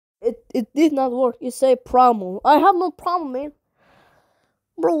it did not work. It said problem. I have no problem, man.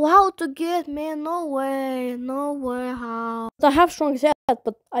 Bro, how to get, man? No way. No way, how? I have strong set,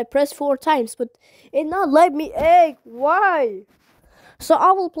 but I pressed 4 times, but it not let me egg. Why? So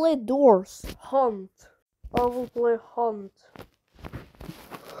I will play doors. Hunt. I will play hunt.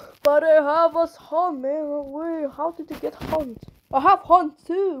 But I have a hunt, man. No way. How did you get hunt? I have hunt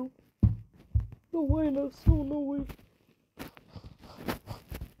too. No way, no way.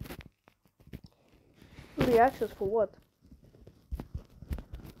 Reactions for what?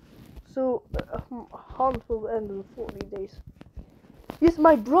 So, hunt will end in 40 days. He's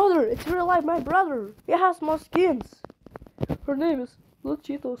my brother. It's real life my brother. He has more skins. Her name is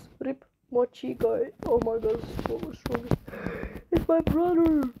Luchitos Rip Mochi guy. Oh my god, it's so strong. It's my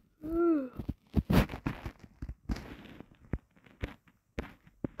brother.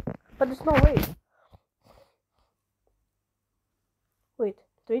 But there's no way. Wait,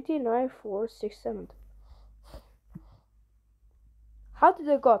 39467. How did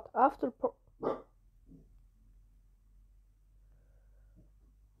I got after?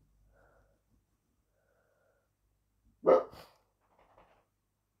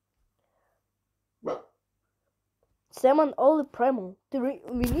 Salmon only primal. We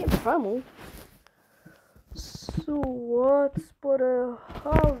need primal. So what? But I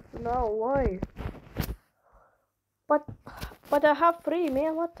have now. Why? But I have 3,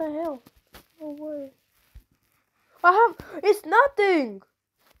 man. What the hell? No way. I have. It's nothing.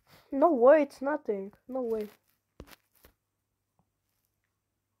 No way. It's nothing. No way.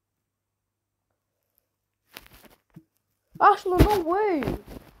 Actually, no way.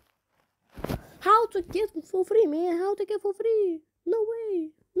 How to get for free, man? How to get for free? No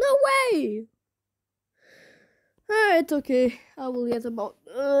way. No way. It's okay. I will get about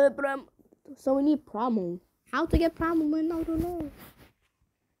pram. So we need promo. How to get promo, man? I don't know.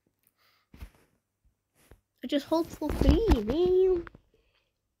 I just hope for free, man.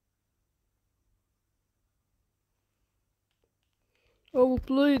 I will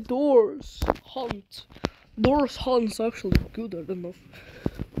play Doors Hunt. Doors Hunt's actually good enough.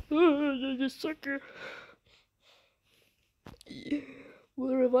 Just sucker.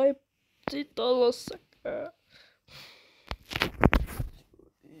 We'll revive Titala sucker.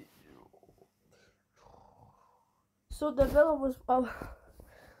 So the villa was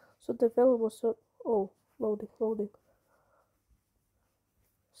oh, loading.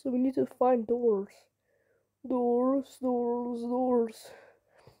 So we need to find doors. Doors.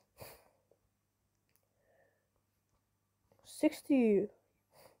 60.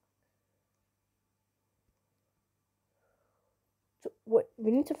 So, wait,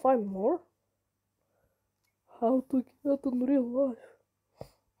 we need to find more? How to get in real life?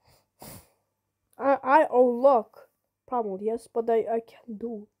 I unlock problem, yes, but I can't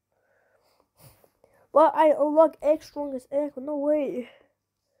do. But I unlock egg strongest egg, no way.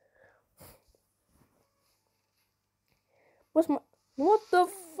 What the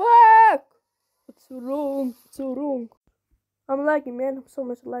fuck? It's so wrong. I'm lagging, man. I'm so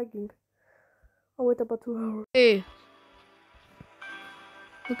much lagging. I'll wait about 2 hours. Hey.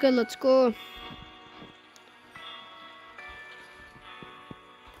 Okay, let's go.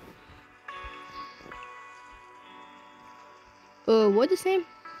 What is the name?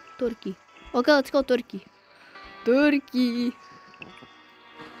 Turkey. Okay, let's go Turkey. Okay,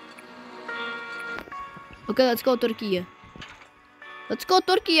 let's go Turkey. Let's go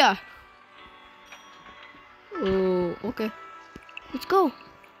Turkey. Oh, okay. Let's go.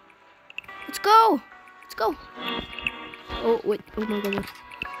 Oh, wait. Oh my god.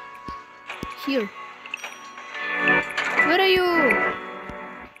 Here. Where are you?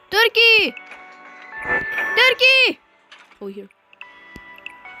 Turkey! Oh, here.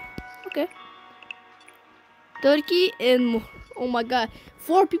 Okay. Turkey and more. Oh my god.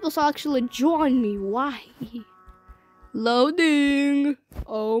 4 people actually join me. Why? Loading.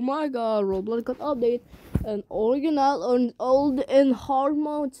 Oh my god. Roblox got update. An original on old and hard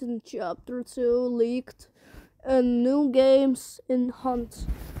modes in chapter 2 leaked. And new games in Hunt.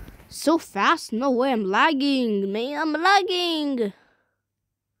 So fast? No way. I'm lagging. Man, I'm lagging.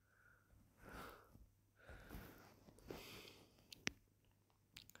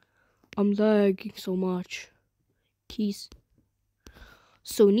 I'm lagging so much. Keys.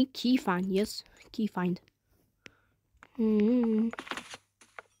 So we need key find. Yes, key find. Uh-oh.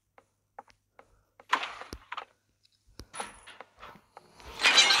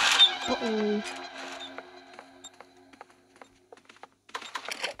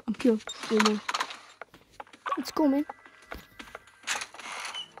 I'm killed. Let's go, man.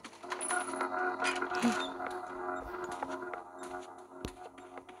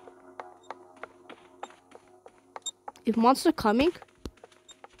 If monster coming,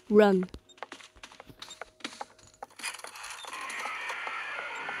 run.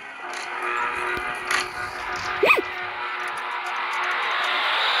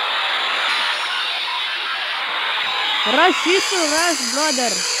 Rush, rush,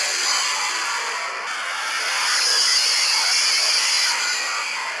 brother.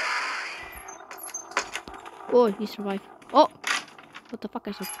 Oh, he survived. Oh, what the fuck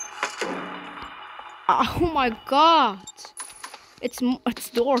I said? Oh my god! It's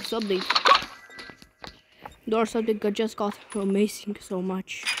Doors update. Doors update just got amazing so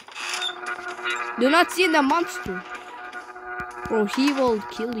much. Do not see the monster, or he will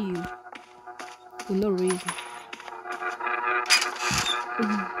kill you for no reason.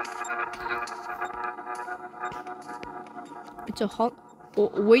 It's a hunt.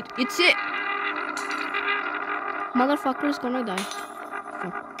 Oh wait, it's it. Motherfucker is gonna die.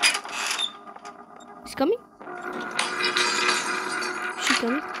 Fuck. He's coming? Is she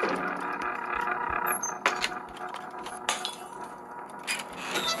coming?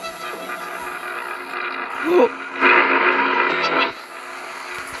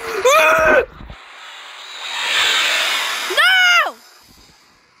 No!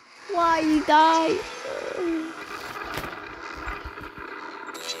 Why he died?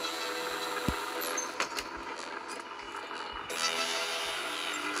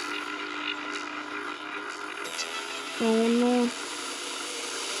 Oh no.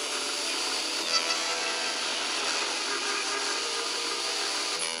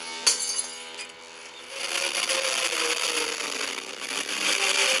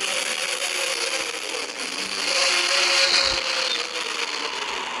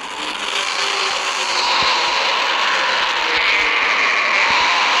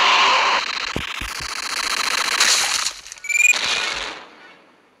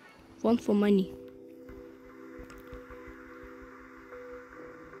 One for money.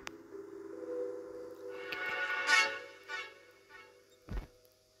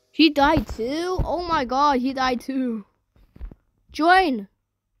 He died too? Oh my god, he died too. Join!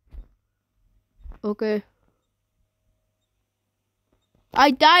 Okay.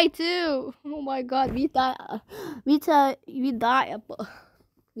 I died too! Oh my god, we died. We died.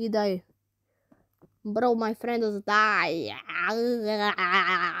 We died. Bro, my friend has died.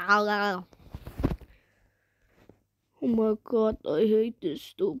 Oh my god, I hate this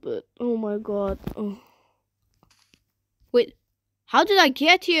stupid. Oh my god. Oh. Wait. How did I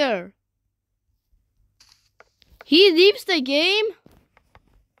get here? He leaves the game?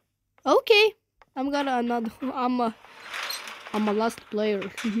 Okay. I'm a last player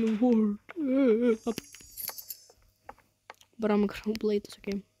in the world. But I'm gonna play this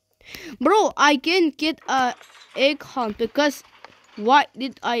game. Bro, I can't get a egg hunt because what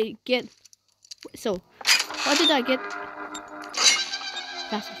did I get? So, what did I get?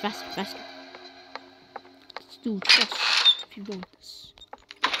 Faster, faster, faster. Let's do trust. If you want this.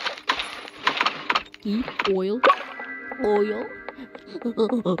 Eat oil. Oil. Oh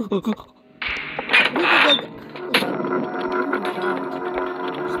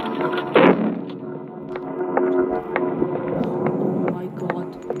my god.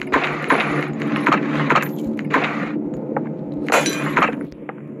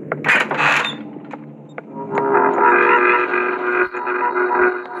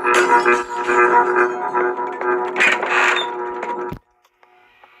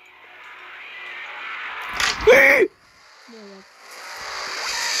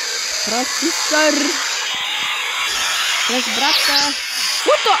 'Transistor. Let's brata.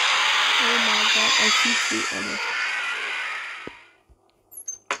 What the? Oh my god, I see you on it.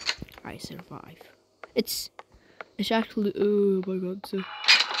 I survive. It's actually, oh my god, so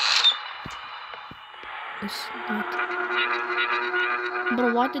it's not.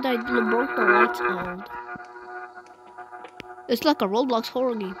 Bro, why did I broke the lights out? It's like a Roblox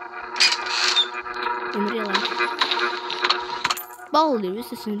horror game in real life. Baldi,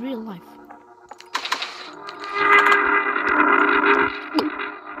 this is in real life.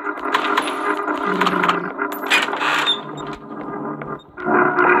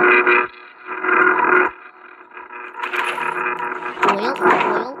 Oil.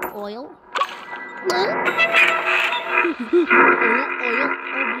 Oil. Oh,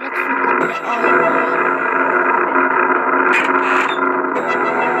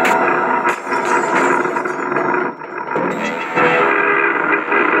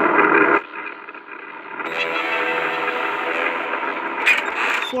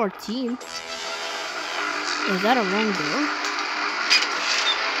 14. Is that a wrong door?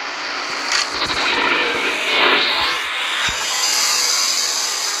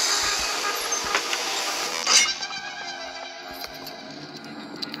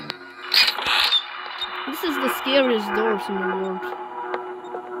 scariest doors in the world.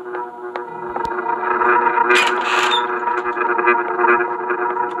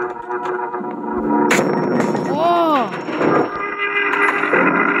 Oh!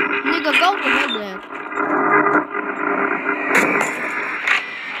 Nigga, go to hell, man.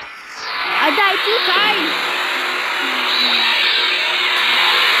 I died 2 times!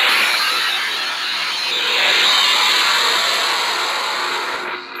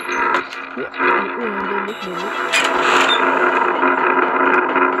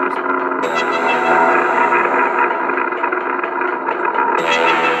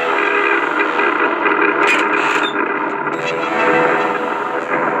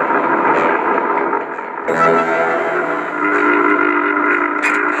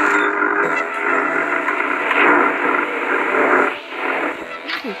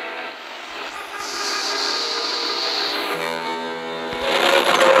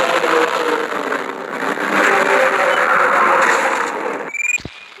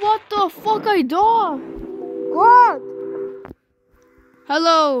 What the fuck I do? God!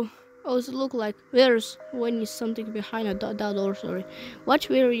 Hello. Oh, does it look like there's when is something behind that door? Sorry. Watch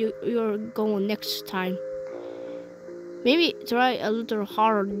where you're going next time. Maybe try a little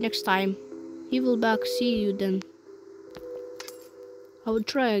harder next time. He will back see you then. I will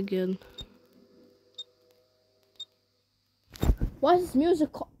try again. Why does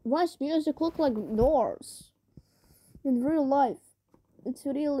music look like doors in real life? It's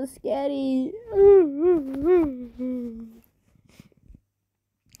really scary.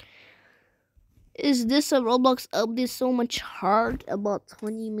 Is this a Roblox update so much hard about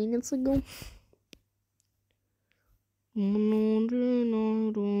 20 minutes ago?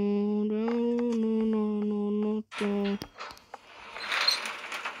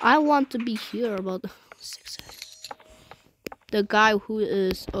 I want to be here about 6 seconds. The guy who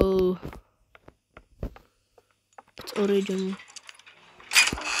is it's original.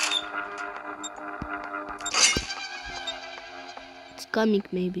 It's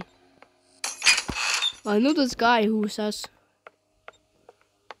comic maybe. I know this guy who says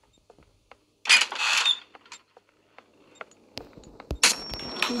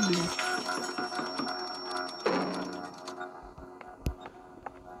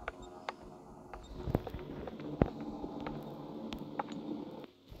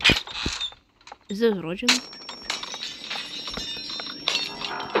is this original?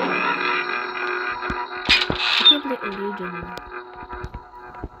 I can't play original.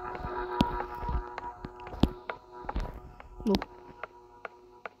 Nope.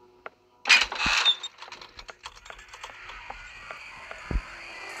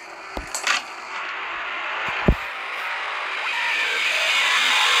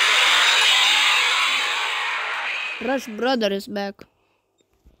 Rush brother is back.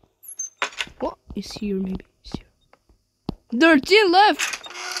 What is here? Maybe it's here. 13 left.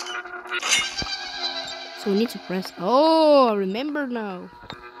 So we need to press. Oh, I remember now.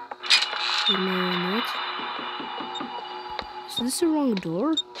 Wait a minute. Is this the wrong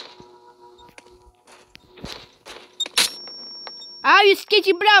door? Ah, you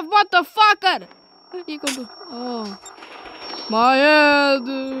sketchy brav motherfucker! You go to. Oh, my head.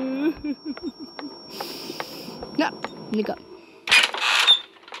 No, nigga.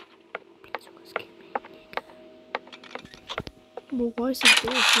 But why is the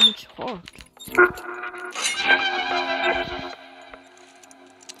door so much hard?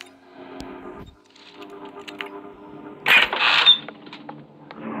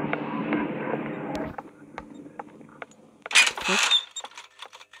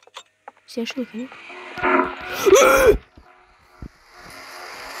 Is he actually coming?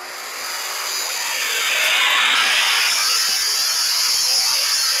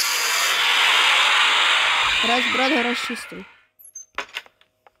 Раз брат, раз чистый.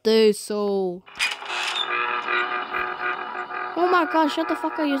 Ты so. Oh my god, shut the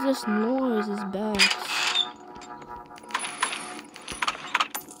fuck up, use this noise, this bags.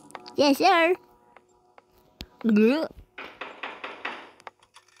 Yes, sir.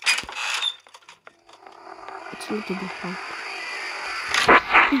 It's a little bit hard.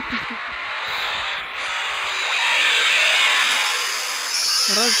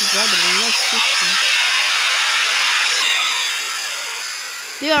 Раз брат, раз чистый.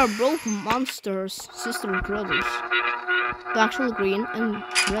 They are both monsters, sister and brothers. The actual green and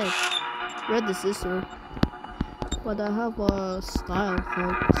red. Red is sister. But I have a style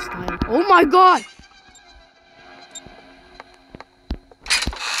called style. Oh my god!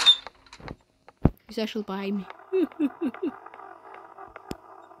 He's actually behind me.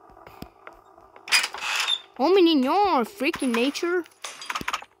 Oh my no, freaking nature.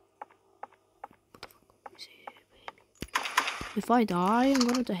 If I die, I'm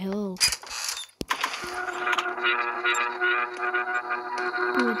going to hell.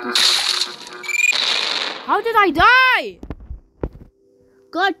 How did I die?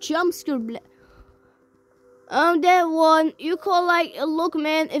 God, jump scare. That one you call like look,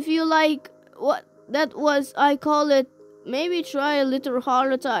 man. If you like what that was, I call it. Maybe try a little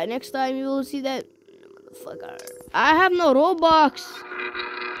harder time. Next time you will see that. Motherfucker. I have no Robux.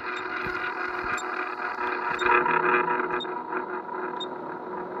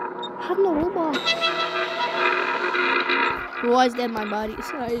 I have no Robux. Why is that my body? It's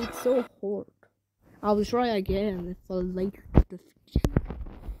so hard. I will try again if I later defeat.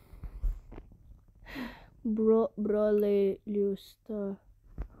 Lusta.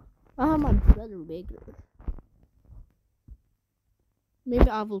 I have my brother bigger. Maybe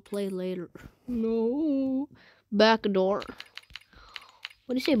I will play later. No. Backdoor. What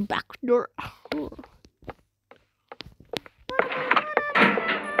do you say, backdoor? Oh.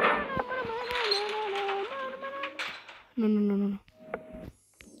 No.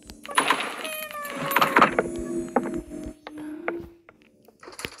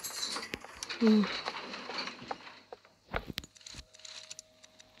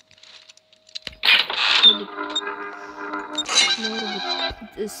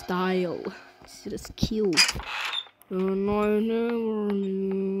 The style. It's the skill.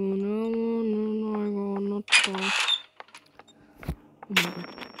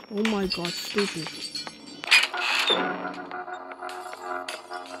 Oh my god, stupid.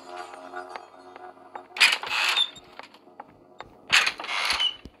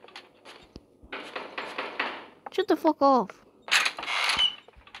 Shut the fuck off.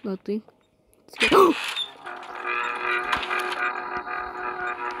 Nothing. Let's go.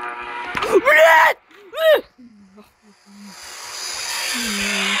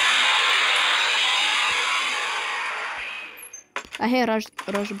 I hate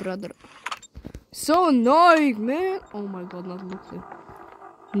Rush brother. So annoying, man. Oh my god, not looking.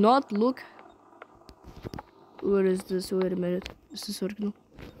 Not look. Where is this? Wait a minute. Is this original?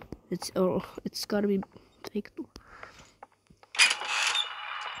 It's gotta be fake too.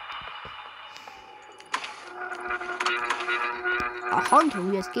 A hunter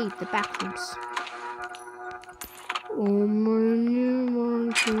who escaped the bathrooms. Oh my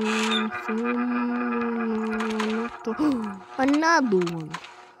god. Another one.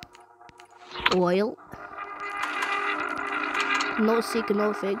 Oil. No sick,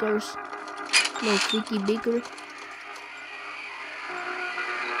 no figures. No freaky bigger.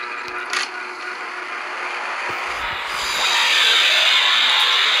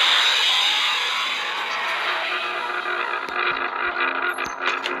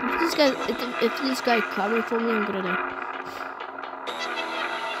 If this guy coming for me, I'm gonna die.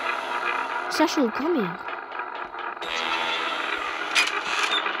 It's actually coming.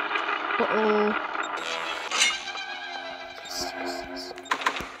 Uh-oh. Yes.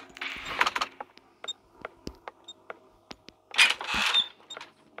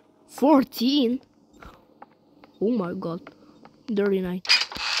 14? Oh my god. 39.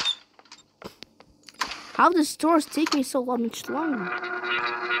 How the stores take me so much longer?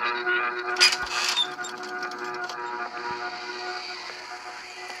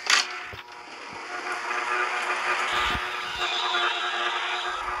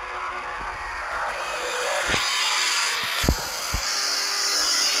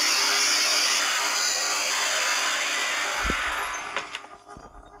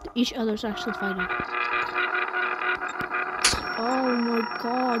 Each other's actually fighting. Oh my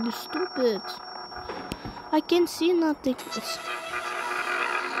god, you stupid. I can't see nothing.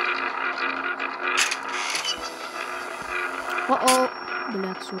 Uh-oh.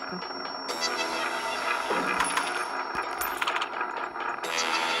 Black suka.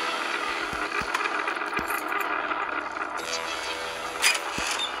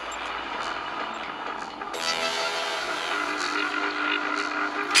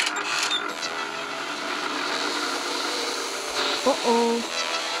 Uh-oh.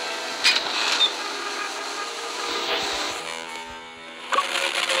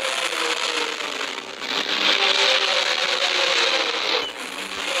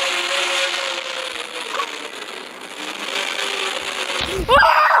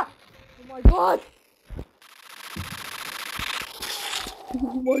 Ah! Oh my god.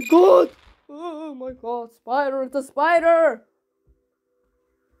 Oh my god. Oh my god. Spider, it's a spider.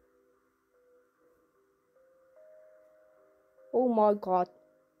 Oh my god.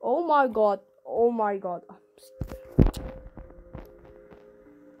 Oh my god. Oh my god.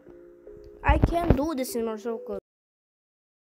 I can't do this in my circle.